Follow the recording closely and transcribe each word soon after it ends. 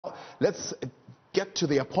let's get to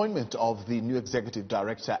the appointment of the new executive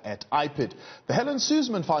director at IPID. The Helen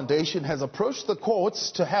Suzman Foundation has approached the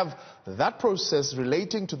courts to have that process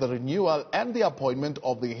relating to the renewal and the appointment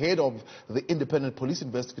of the head of the Independent Police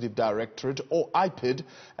Investigative Directorate, or IPID,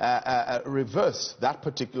 reverse that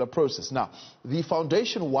particular process. Now, the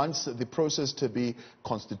foundation wants the process to be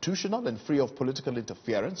constitutional and free of political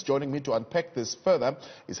interference. Joining me to unpack this further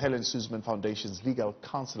is Helen Suzman Foundation's legal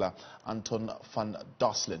counsellor, Anton van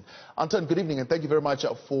Doslin. Anton, good evening, and thank you very much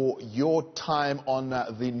for your time on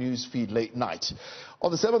the news feed late night. On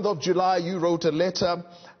the 7th of July, you wrote a letter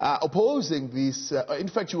opposing this. In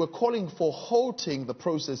fact, you were calling for halting the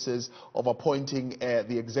processes of appointing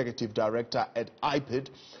the executive director at IPID,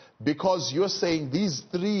 because you're saying these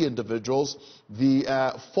three individuals, the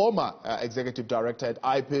former executive director at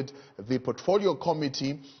IPID, the portfolio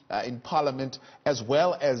committee in Parliament, as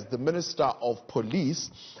well as the Minister of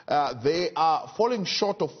Police, they are falling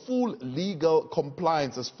short of full legal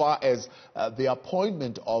compliance as far as the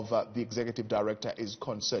appointment of the executive director is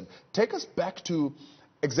concerned. Take us back to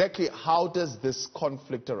exactly how does this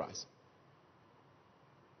conflict arise?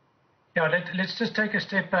 Yeah, let's just take a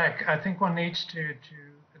step back. I think one needs to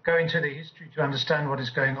go into the history to understand what is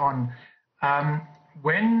going on.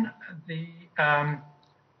 When the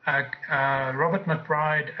Robert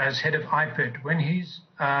McBride, as head of IPID, when his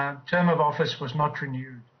term of office was not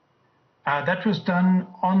renewed, that was done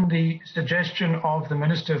on the suggestion of the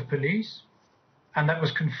Minister of Police, and that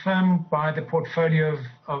was confirmed by the Portfolio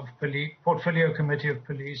Committee of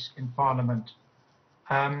Police in Parliament.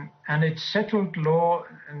 And it settled law,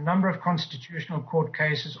 a number of constitutional court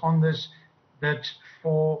cases on this, that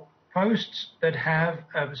for posts that have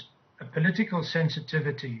a political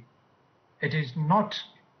sensitivity, it is not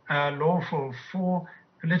lawful for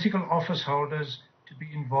political office holders to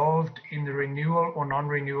be involved in the renewal or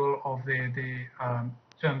non-renewal of their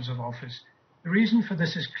terms of office. The reason for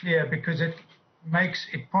this is clear, because it makes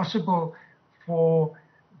it possible for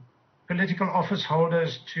political office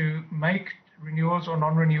holders to make renewals or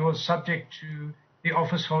non-renewals subject to the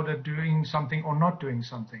office holder doing something or not doing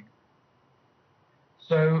something.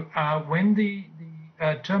 So when the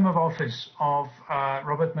term of office of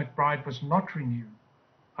Robert McBride was not renewed,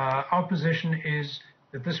 our position is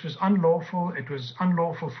that this was unlawful. It was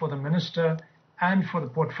unlawful for the Minister and for the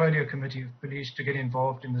Portfolio Committee of Police to get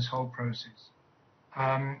involved in this whole process.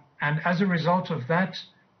 And as a result of that,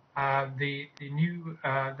 they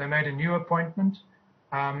made a new appointment.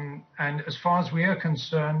 And as far as we are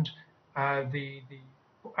concerned, the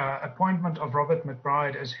appointment of Robert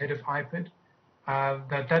McBride as head of IPID,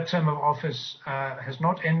 that term of office has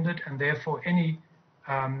not ended, and therefore any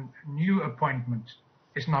new appointment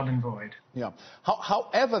is null and void. Yeah.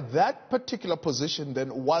 However, that particular position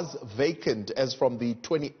then was vacant as from the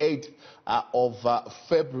 28th of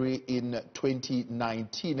February in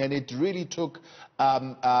 2019, and it really took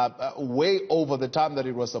way over the time that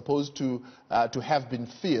it was supposed to have been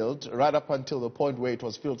filled, right up until the point where it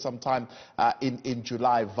was filled sometime in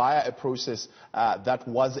July via a process that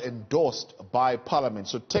was endorsed by Parliament.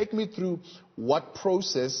 So take me through what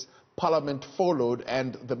process Parliament followed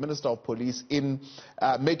and the Minister of Police in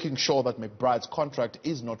making sure that McBride's contract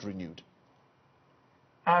is not renewed.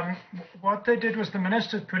 What they did was the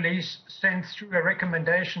Minister of Police sent through a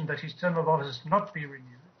recommendation that his term of office not be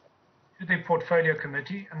renewed to the Portfolio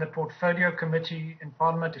Committee, and the Portfolio Committee in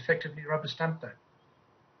Parliament effectively rubber-stamped that.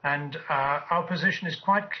 And our position is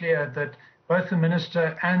quite clear that both the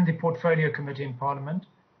Minister and the Portfolio Committee in Parliament,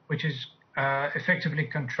 which is effectively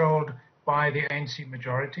controlled by the ANC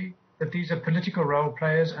majority, that these are political role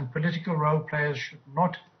players, and political role players should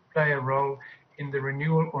not play a role in the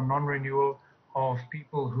renewal or non-renewal of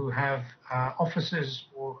people who have offices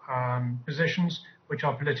or positions which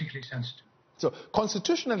are politically sensitive. So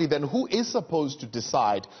constitutionally then, who is supposed to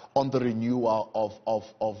decide on the renewal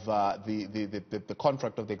of the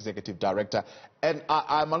contract of the executive director? And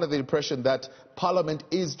I'm under the impression that Parliament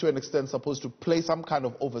is to an extent supposed to play some kind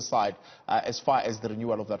of oversight as far as the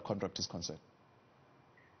renewal of that contract is concerned.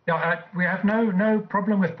 Yeah, we have no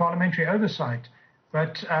problem with parliamentary oversight,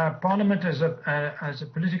 but Parliament as a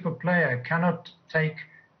political player cannot take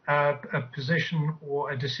a position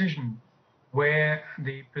or a decision where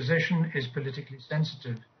the position is politically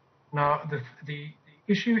sensitive. Now, the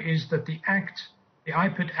issue is that the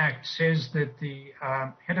IPID Act says that the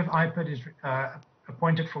head of IPID is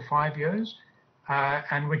appointed for 5 years,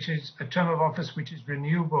 and which is a term of office which is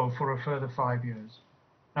renewable for a further 5 years.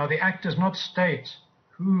 Now, the Act does not state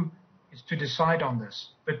who is to decide on this,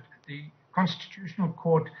 but the Constitutional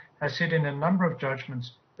Court has said in a number of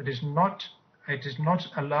judgments that it is not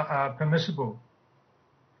permissible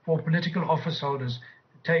for political office holders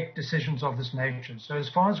to take decisions of this nature. So as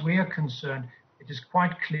far as we are concerned, it is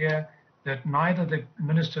quite clear that neither the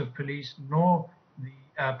Minister of Police nor the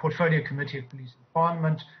Portfolio Committee of Police in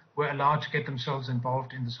Parliament were allowed to get themselves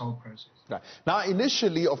involved in this whole process. Right. Now,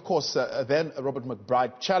 initially, of course, then Robert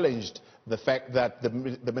McBride challenged the fact that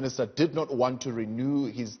the minister did not want to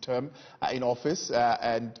renew his term in office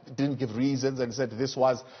and didn't give reasons and said this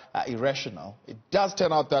was irrational. It does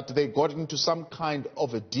turn out that they got into some kind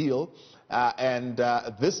of a deal, and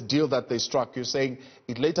this deal that they struck, you're saying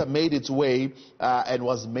it later made its way and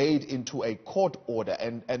was made into a court order,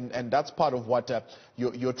 and that's part of what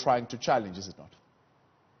you're trying to challenge, is it not?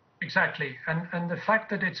 Exactly, and the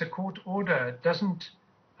fact that it's a court order doesn't,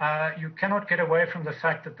 you cannot get away from the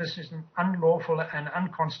fact that this is an unlawful and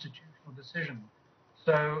unconstitutional decision.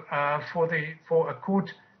 So for a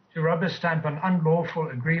court to rubber stamp an unlawful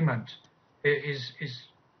agreement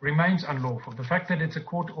remains unlawful. The fact that it's a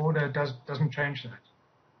court order doesn't change that.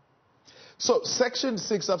 So Section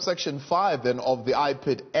 6, subsection 5 then of the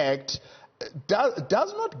IPID Act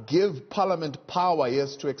does not give Parliament power,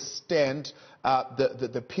 yes, to extend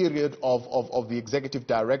the period of the executive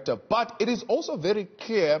director, but it is also very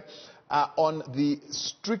clear on the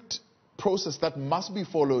strict process that must be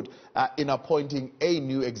followed in appointing a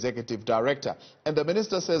new executive director. And the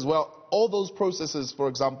minister says, well, all those processes, for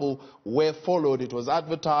example, were followed. It was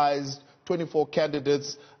advertised, 24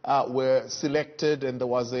 candidates were selected, and there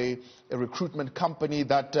was a recruitment company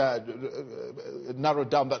that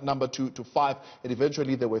narrowed down that number to 5, and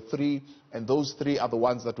eventually there were 3, and those 3 are the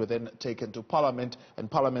ones that were then taken to Parliament,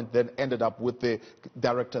 and Parliament then ended up with the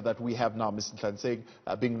director that we have now, Mr. Tlanseng,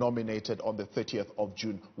 being nominated on the 30th of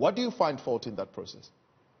June. What do you find fault in that process?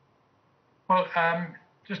 Well,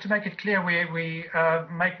 just to make it clear, we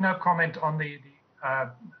make no comment on the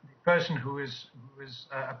person who is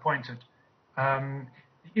appointed. The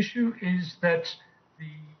issue is that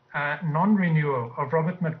the non-renewal of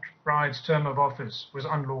Robert McBride's term of office was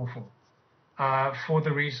unlawful for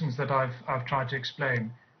the reasons that I've tried to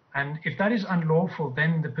explain. And if that is unlawful,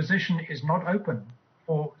 then the position is not open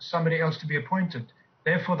for somebody else to be appointed.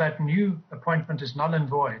 Therefore, that new appointment is null and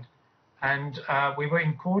void. And we were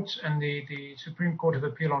in court, and the Supreme Court of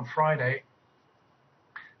Appeal on Friday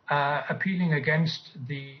appealing against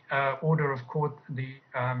the order of court, the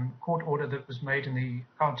court order that was made in the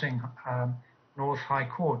Gauteng North High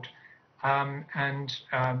Court.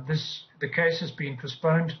 The case has been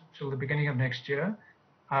postponed till the beginning of next year,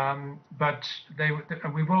 but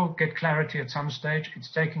we will get clarity at some stage.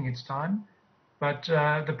 It's taking its time. But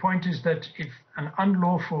the point is that if an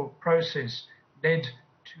unlawful process led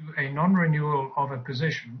to a non-renewal of a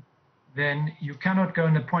position, then you cannot go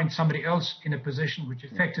and appoint somebody else in a position which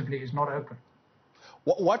effectively is not open.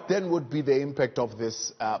 What then would be the impact of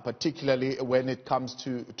this, particularly when it comes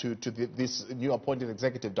to this new appointed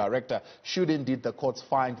executive director, should indeed the courts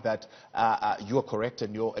find that you're correct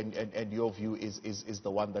and your view is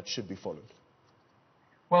the one that should be followed?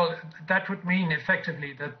 Well, that would mean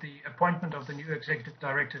effectively that the appointment of the new executive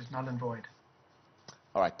director is null and void.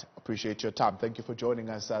 All right. Appreciate your time. Thank you for joining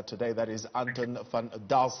us today. That is Anton van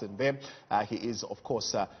Dalsen there. He is, of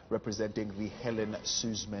course, representing the Helen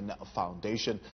Suzman Foundation.